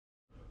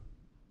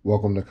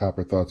Welcome to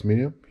Copper Thoughts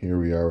Media. Here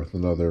we are with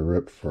another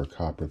rip for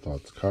Copper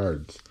Thoughts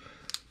Cards.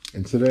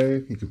 And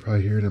today, you can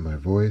probably hear it in my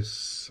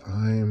voice,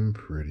 I'm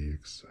pretty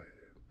excited.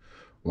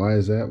 Why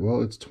is that?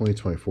 Well, it's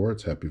 2024.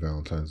 It's Happy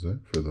Valentine's Day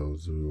for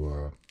those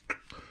who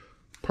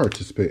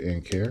participate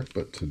and care.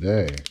 But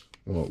today,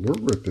 well,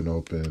 we're ripping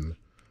open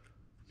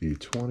the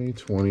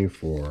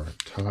 2024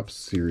 Top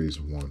Series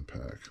 1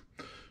 pack.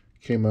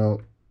 Came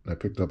out, I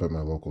picked up at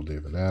my local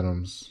Dave &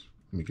 Adams.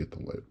 Let me get the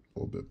light a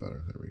little bit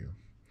better. There we go.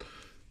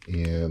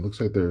 And it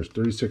looks like there's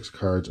 36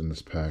 cards in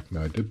this pack.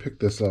 Now, I did pick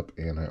this up,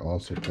 and I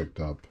also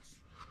picked up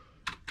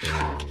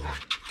a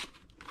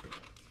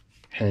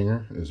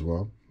hanger as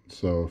well.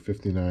 So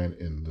 59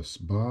 in this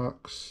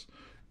box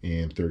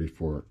and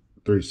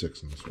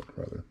 36 in this one,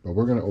 rather. But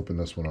we're going to open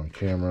this one on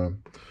camera.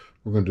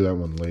 We're going to do that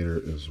one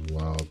later as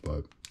well,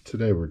 but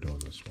today we're doing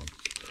this one.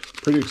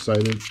 Pretty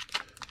excited.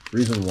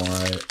 Reason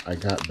why I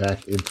got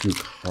back into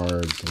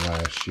cards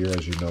last year,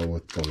 as you know,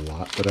 with the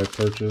lot that I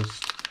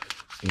purchased.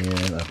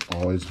 And I've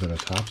always been a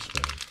Topps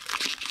fan.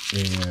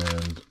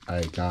 And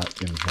I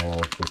got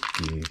involved with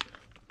the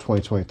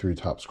 2023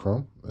 Topps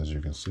Chrome, as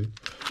you can see,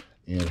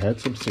 and had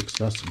some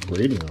success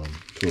grading them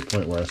to a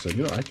point where I said,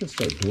 you know, I can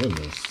start doing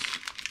this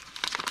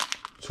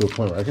to a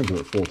point where I can do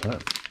it full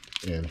time.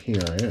 And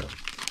here I am.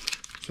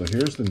 So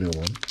here's the new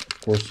one. Of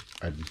course,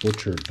 I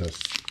butchered this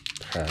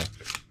pack,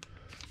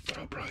 but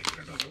I'll probably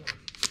get another one.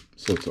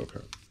 So it's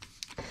okay.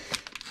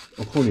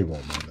 Oconee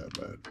won't mind that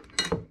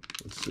bad.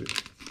 Let's see.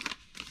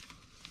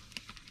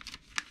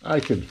 I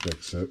can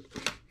fix it.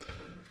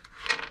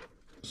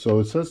 So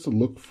it says to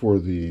look for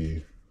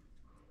the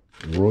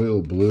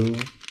royal blue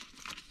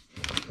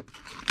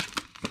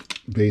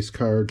base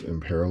card and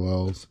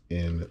parallels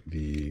in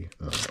the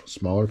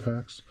smaller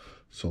packs.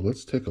 So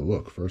let's take a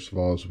look. First of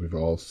all, as we've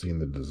all seen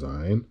the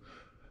design,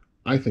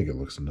 I think it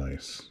looks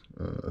nice.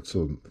 It's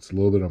a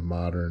little bit of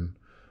modern,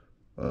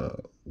 a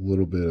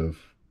little bit of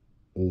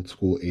old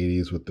school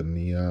 80s with the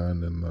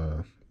neon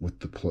and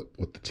with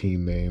the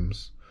team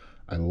names.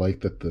 I like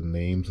that the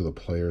names of the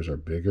players are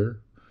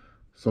bigger.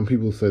 Some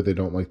people say they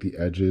don't like the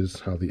edges,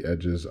 how the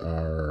edges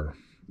are,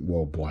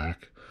 well,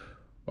 black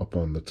up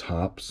on the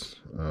tops.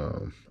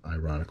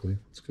 Ironically,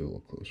 let's get a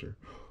little closer.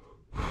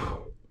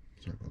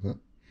 Sorry about that.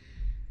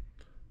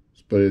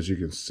 But as you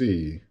can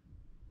see,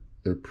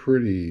 they're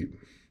pretty...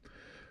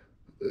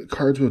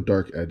 Cards with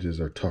dark edges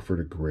are tougher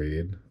to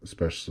grade,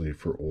 especially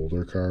for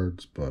older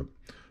cards, but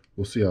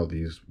we'll see how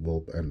these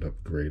will end up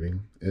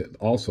grading.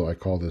 Also, I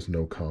call this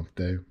no comp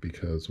day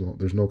because, well,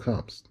 there's no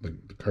comps. The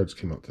cards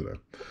came out today,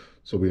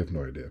 so we have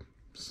no idea.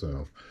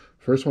 So,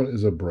 first one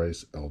is a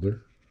Bryce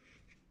Elder.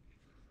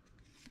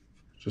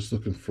 Just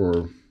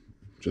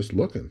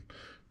looking.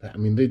 I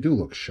mean, they do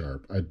look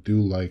sharp. I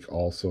do like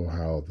also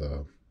how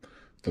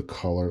the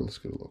color, let's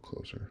get a little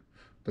closer.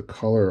 The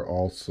color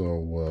also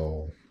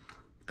will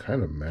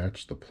kind of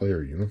match the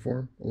player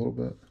uniform a little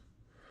bit.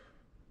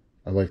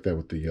 I like that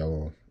with the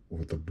yellow.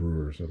 With the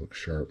Brewers, they look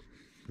sharp,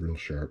 real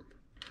sharp.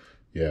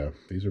 Yeah,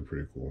 these are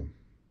pretty cool.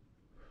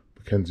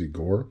 Mackenzie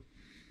Gore.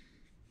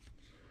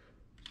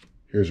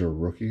 Here's a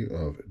rookie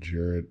of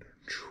Jared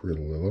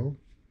Trilillo.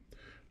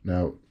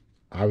 Now,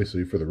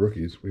 obviously, for the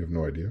rookies, we have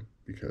no idea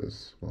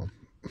because, well,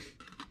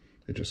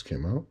 it just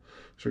came out.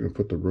 So we're going to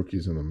put the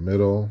rookies in the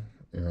middle,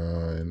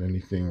 and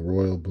anything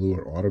royal blue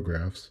or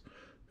autographs,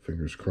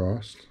 fingers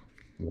crossed.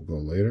 We'll go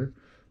later.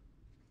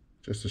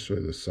 Just to show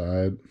you the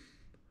side.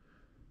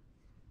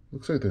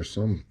 Looks like there's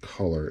some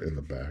color in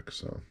the back,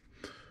 so.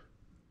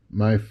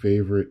 My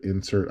favorite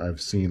insert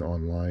I've seen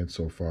online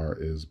so far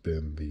has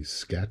been the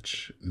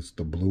sketch. It's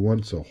the blue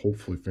one, so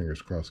hopefully,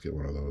 fingers crossed, get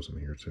one of those in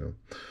here too.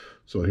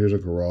 So here's a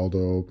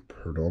Geraldo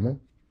Perdomo.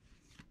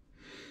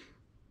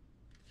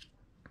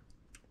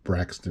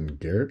 Braxton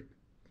Garrett.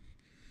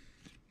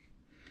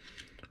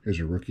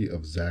 Here's a rookie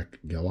of Zach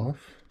Geloff.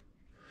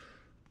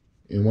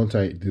 And once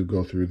I do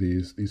go through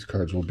these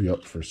cards will be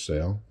up for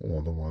sale.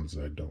 Well, the ones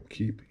that I don't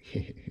keep.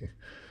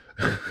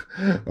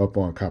 Up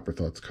on Copper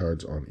Thoughts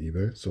Cards on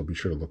eBay, so be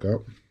sure to look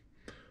out.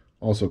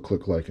 Also,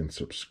 click like and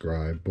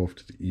subscribe both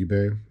to the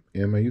eBay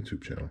and my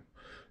YouTube channel.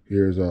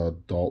 Here's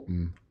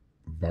Dalton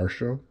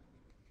Varsho.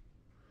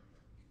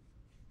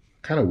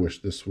 Kind of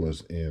wish this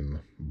was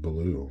in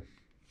blue,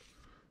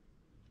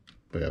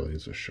 but yeah,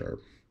 these are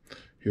sharp.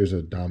 Here's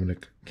a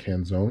Dominic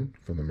Canzone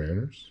from the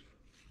Mariners.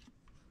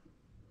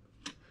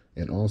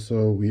 And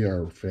also, we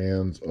are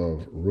fans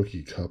of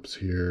rookie cups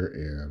here,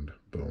 and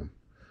boom.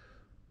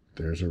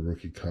 There's a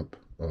rookie cup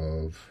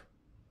of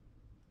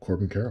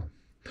Corbin Carroll.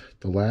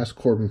 The last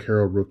Corbin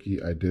Carroll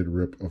rookie I did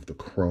rip of the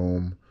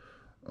Chrome.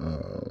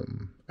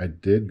 I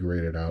did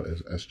grade it out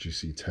as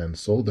SGC 10.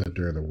 Sold that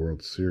during the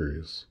World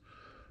Series.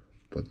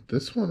 But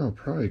this one I'll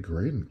probably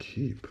grade and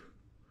keep.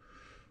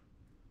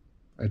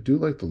 I do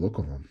like the look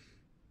of him.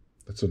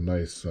 That's a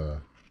nice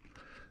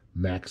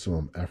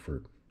maximum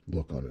effort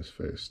look on his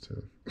face,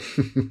 too.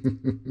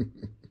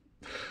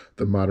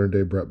 The modern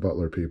day Brett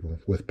Butler, people.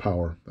 With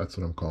power. That's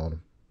what I'm calling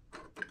him.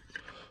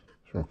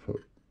 So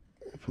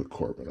I'll put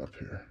Corbin up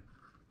here.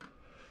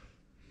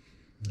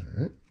 All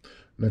right.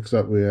 Next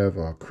up, we have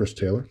Chris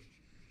Taylor.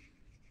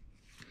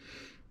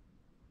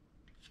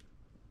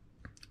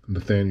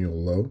 Nathaniel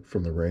Lowe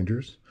from the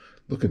Rangers.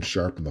 Looking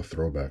sharp in the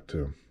throwback,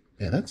 too.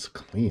 Yeah, that's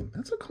clean.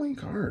 That's a clean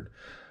card.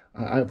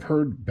 I've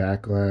heard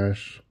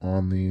backlash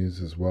on these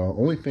as well.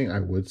 Only thing I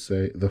would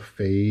say, the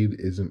fade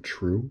isn't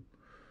true.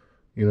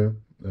 You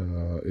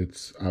know,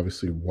 it's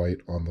obviously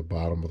white on the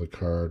bottom of the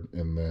card,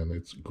 and then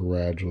it's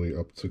gradually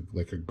up to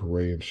like a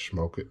grayish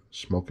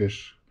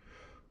smokish,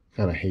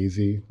 kind of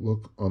hazy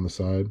look on the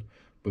side,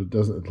 but it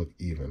doesn't look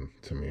even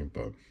to me.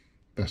 But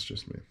that's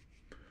just me.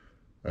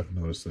 I've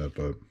noticed that.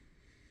 But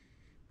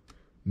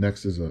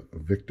next is a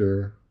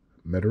Victor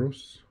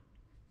Medeiros.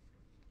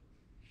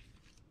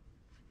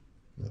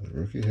 Another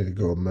rookie. Here you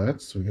go,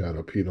 Mets. We got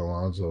a Pete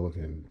Alonso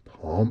looking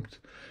pumped.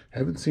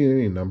 Haven't seen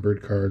any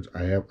numbered cards.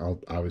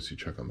 I'll obviously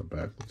check on the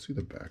back. Let's see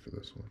the back of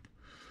this one.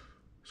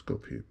 Let's go,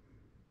 Pete.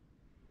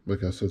 Look,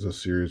 that says a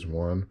Series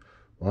 1.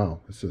 Wow,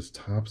 it says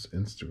Topps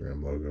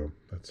Instagram logo.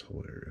 That's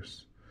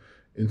hilarious.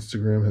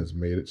 Instagram has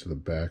made it to the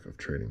back of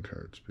trading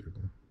cards,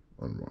 people.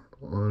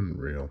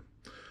 Unreal.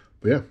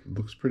 But yeah, it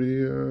looks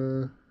pretty,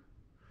 they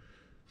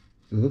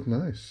look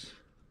nice.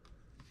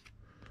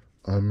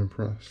 I'm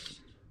impressed.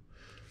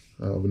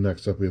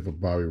 Next up, we have a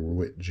Bobby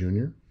Witt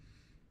Jr.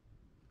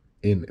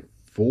 in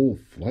full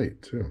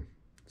flight, too.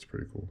 It's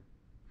pretty cool.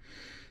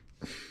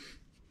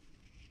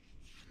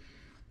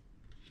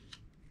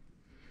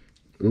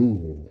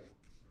 Ooh.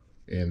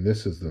 And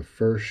this is the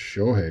first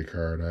Shohei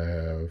card I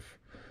have.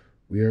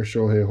 We are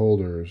Shohei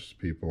holders,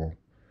 people.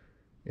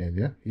 And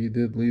yeah, he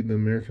did lead the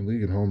American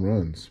League in home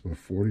runs with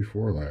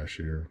 44 last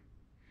year.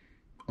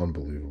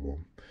 Unbelievable.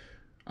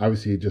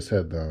 Obviously, he just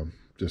had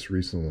just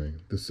recently.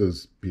 This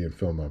is being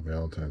filmed on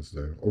Valentine's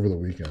Day over the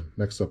weekend.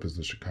 Next up is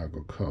the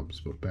Chicago Cubs.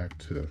 But back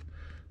to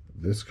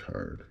this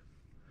card.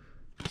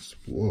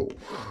 Whoa.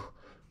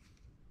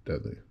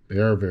 Deadly. They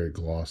are very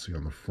glossy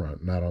on the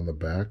front, not on the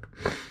back.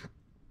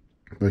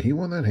 But he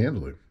won that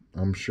handily.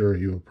 I'm sure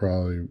he will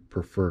probably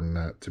prefer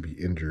not to be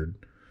injured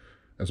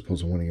as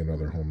opposed to winning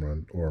another home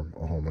run or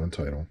a home run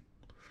title.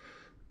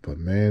 But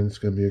man, it's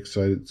going to be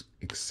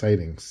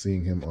exciting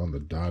seeing him on the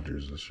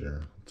Dodgers this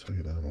year. I'll tell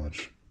you that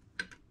much.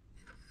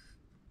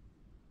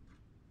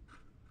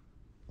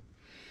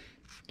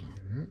 All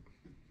right.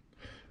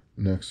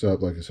 Next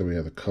up, like I said, we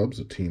have the Cubs,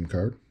 a team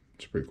card.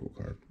 It's a pretty cool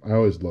card. I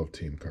always love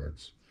team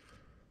cards.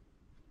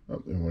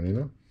 Oh, and what do you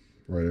know?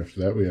 Right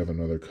after that, we have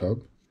another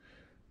Cub.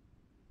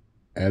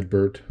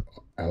 Adbert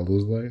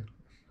Alzolay.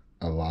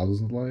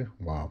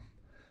 Wow.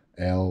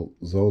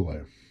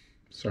 Alzolay.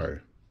 Sorry,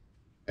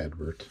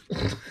 Adbert.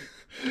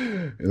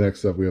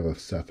 Next up, we have a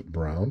Seth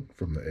Brown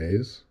from the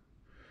A's.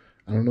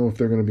 I don't know if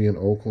they're going to be in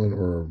Oakland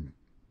or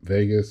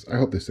Vegas. I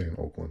hope they stay in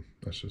Oakland.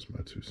 That's just my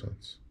 2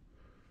 cents.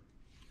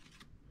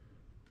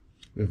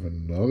 We have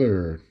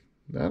another,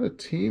 not a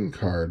team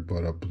card,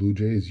 but a Blue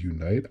Jays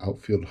Unite.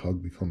 Outfield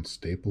hug becomes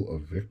staple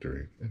of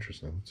victory.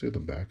 Interesting. Let's see what the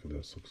back of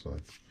this looks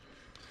like.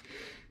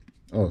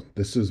 Oh,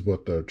 this is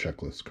what the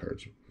checklist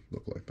cards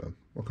look like then.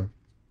 Okay.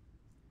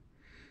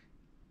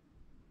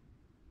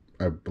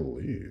 I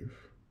believe.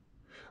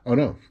 Oh,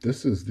 no.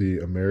 This is the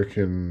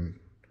American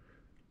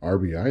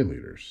RBI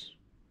leaders.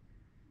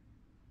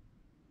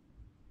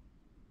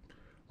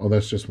 Oh,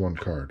 that's just one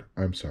card.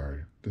 I'm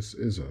sorry. This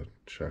is a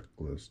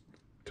checklist,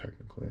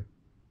 technically.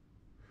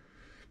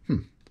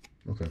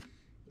 Okay.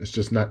 It's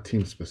just not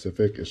team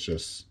specific. It's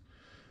just,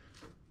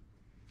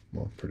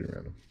 well, pretty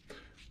random.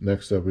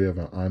 Next up, we have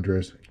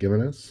Andres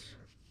Gimenez.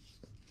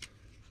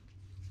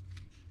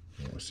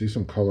 I see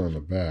some color on the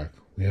back.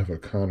 We have a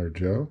Connor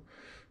Joe.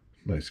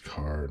 Nice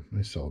card.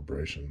 Nice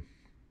celebration.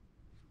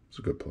 It's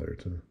a good player,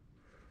 too.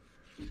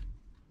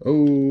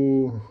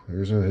 Oh,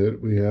 here's a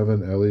hit. We have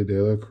an Ellie De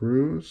La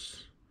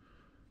Cruz.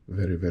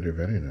 Very, very,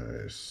 very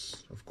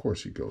nice. Of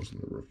course he goes in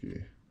the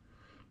rookie.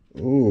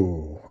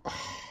 Oh.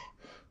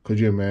 Could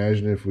you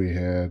imagine if we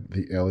had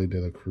the Ellie De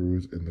La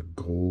Cruz in the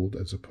gold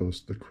as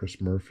opposed to the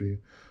Chris Murphy?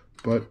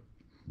 But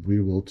we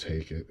will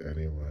take it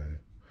anyway.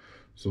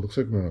 So it looks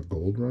like we're on a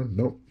gold run.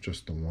 Nope,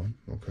 just the one.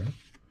 Okay.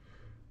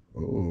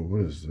 Oh,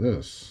 what is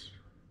this?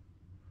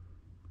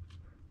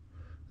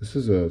 This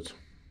is a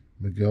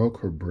Miguel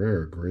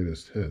Cabrera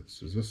greatest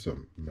hits. Is this a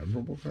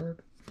memorable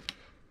card?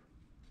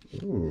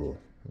 Ooh,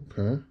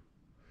 okay.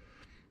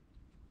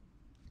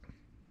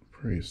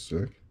 Pretty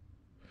sick.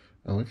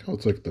 I like how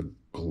it's like the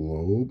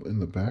globe in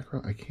the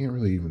background. I can't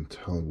really even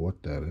tell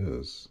what that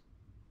is.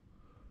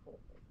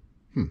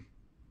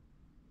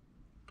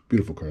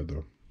 Beautiful card,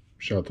 though.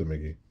 Shout out to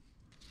Miggy.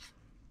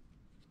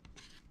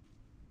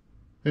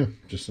 Yeah,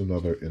 just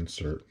another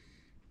insert.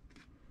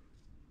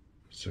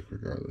 Sick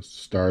regardless.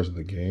 Stars of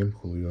the game,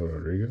 Julio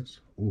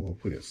Rodriguez. Ooh,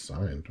 hopefully it's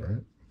signed,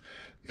 right?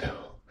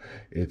 No,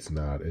 it's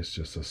not. It's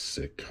just a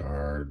sick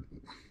card.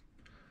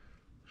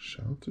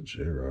 Shout out to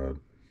J-Rod.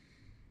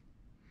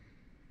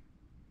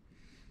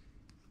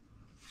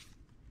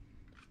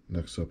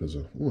 Next up is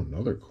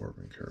another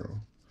Corbin Carroll.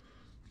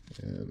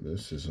 And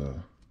this is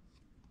a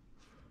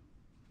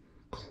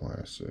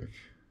classic.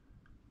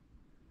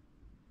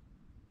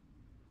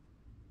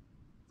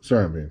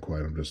 Sorry I'm being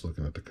quiet. I'm just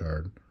looking at the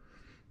card.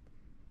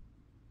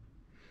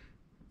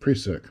 Pretty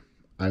sick.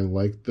 I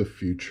like the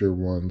future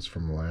ones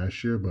from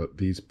last year, but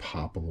these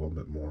pop a little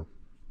bit more.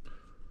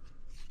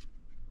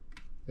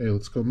 Hey,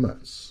 let's go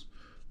Mets.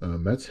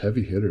 Mets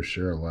heavy hitter,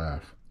 share a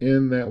laugh.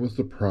 And that was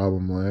the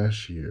problem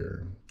last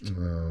year.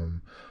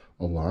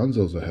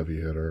 Alonso's a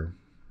heavy hitter.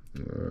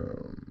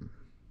 The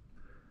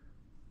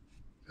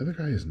other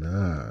guy is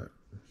not.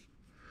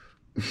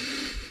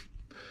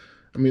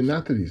 I mean,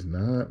 not that he's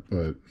not,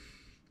 but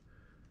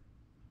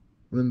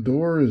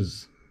Lindor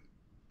is...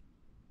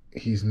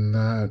 He's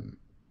not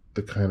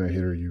the kind of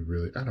hitter you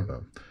really... I don't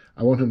know.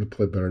 I want him to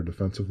play better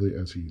defensively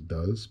as he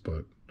does,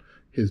 but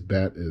his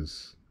bat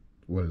is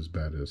what his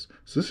bat is.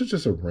 So this is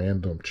just a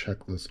random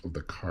checklist of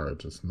the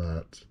cards. It's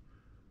not...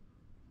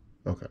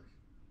 Okay.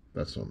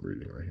 That's what I'm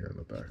reading right here in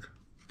the back.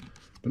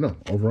 But no,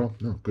 overall,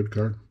 no, good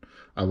card.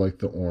 I like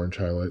the orange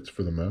highlights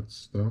for the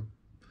Mets, though.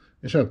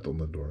 And shout out to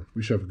Lindor.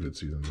 We should have a good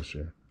season this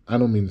year. I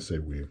don't mean to say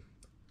we.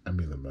 I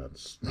mean the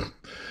Mets.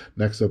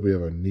 Next up, we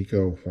have a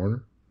Nico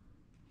Horner.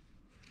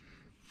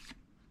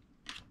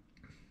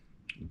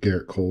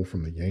 Garrett Cole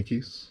from the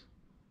Yankees.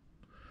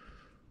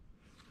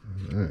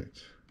 All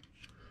right.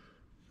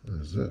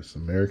 What is this?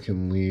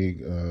 American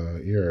League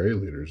ERA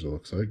leaders, it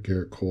looks like.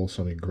 Garrett Cole,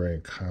 Sonny Gray,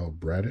 and Kyle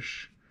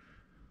Bradish.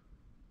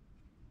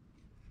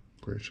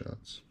 Great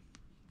shots.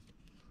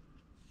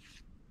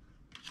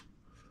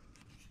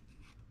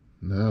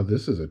 Now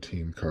this is a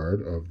team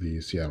card of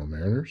the Seattle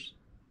Mariners.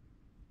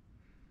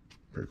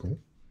 Pretty cool.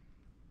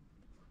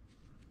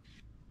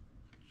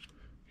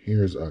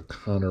 Here's a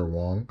Connor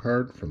Wong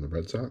card from the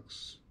Red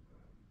Sox.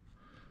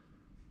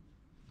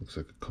 Looks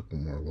like a couple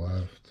more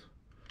left.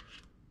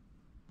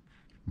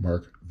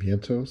 Mark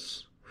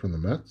Vientos from the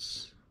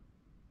Mets.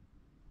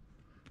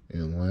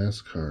 And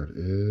last card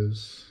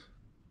is...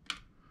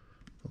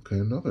 Okay,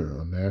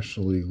 another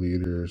National League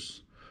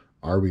Leaders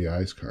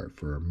RBIs card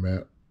for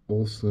Matt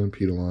Olson,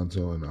 Pete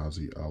Alonso, and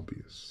Ozzie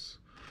Albies.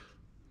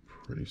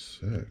 Pretty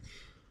sick.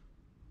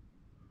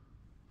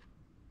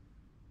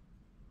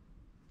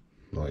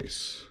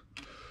 Nice.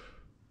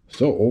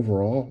 So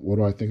overall, what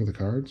do I think of the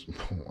cards?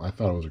 I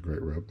thought it was a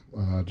great rip.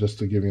 Just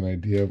to give you an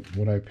idea,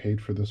 what I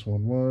paid for this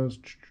one was...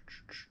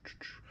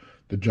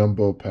 The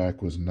jumbo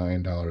pack was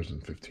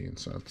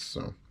 $9.15.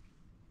 So,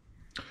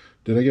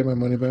 did I get my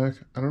money back?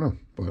 I don't know,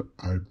 but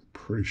I'm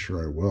pretty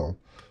sure I will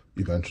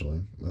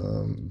eventually.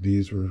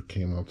 These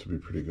came out to be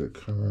pretty good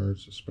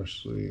cards,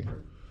 especially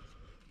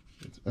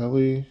it's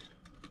Ellie.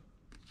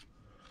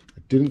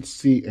 I didn't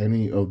see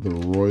any of the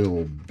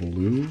royal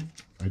blue.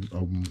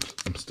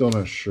 I'm still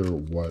not sure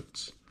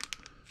what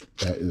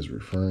that is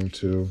referring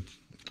to.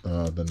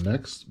 The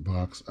next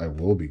box I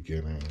will be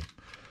getting,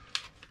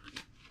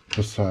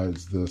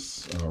 besides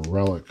this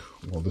relic,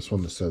 well, this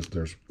one that says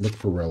there's look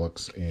for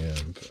relics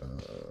and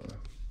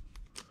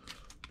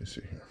let me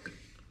see here,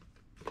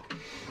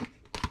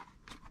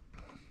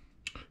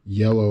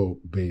 yellow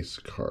base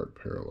card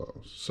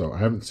parallels. So I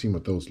haven't seen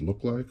what those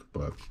look like,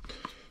 but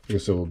like I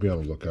said, we'll be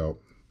on the lookout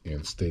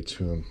and stay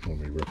tuned when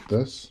we rip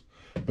this.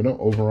 But no,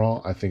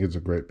 overall, I think it's a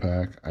great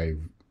pack.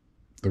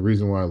 The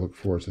reason why I look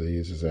forward to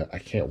these is that I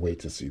can't wait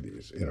to see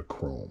these in a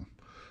chrome.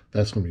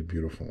 That's going to be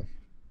beautiful.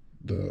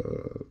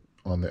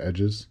 On the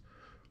edges,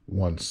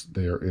 once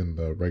they're in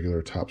the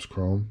regular Topps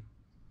Chrome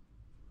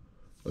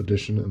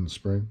edition in the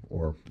spring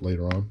or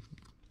later on.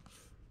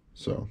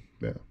 So,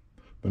 yeah.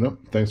 But no,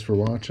 thanks for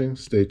watching.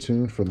 Stay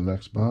tuned for the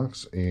next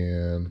box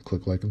and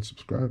click like and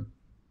subscribe.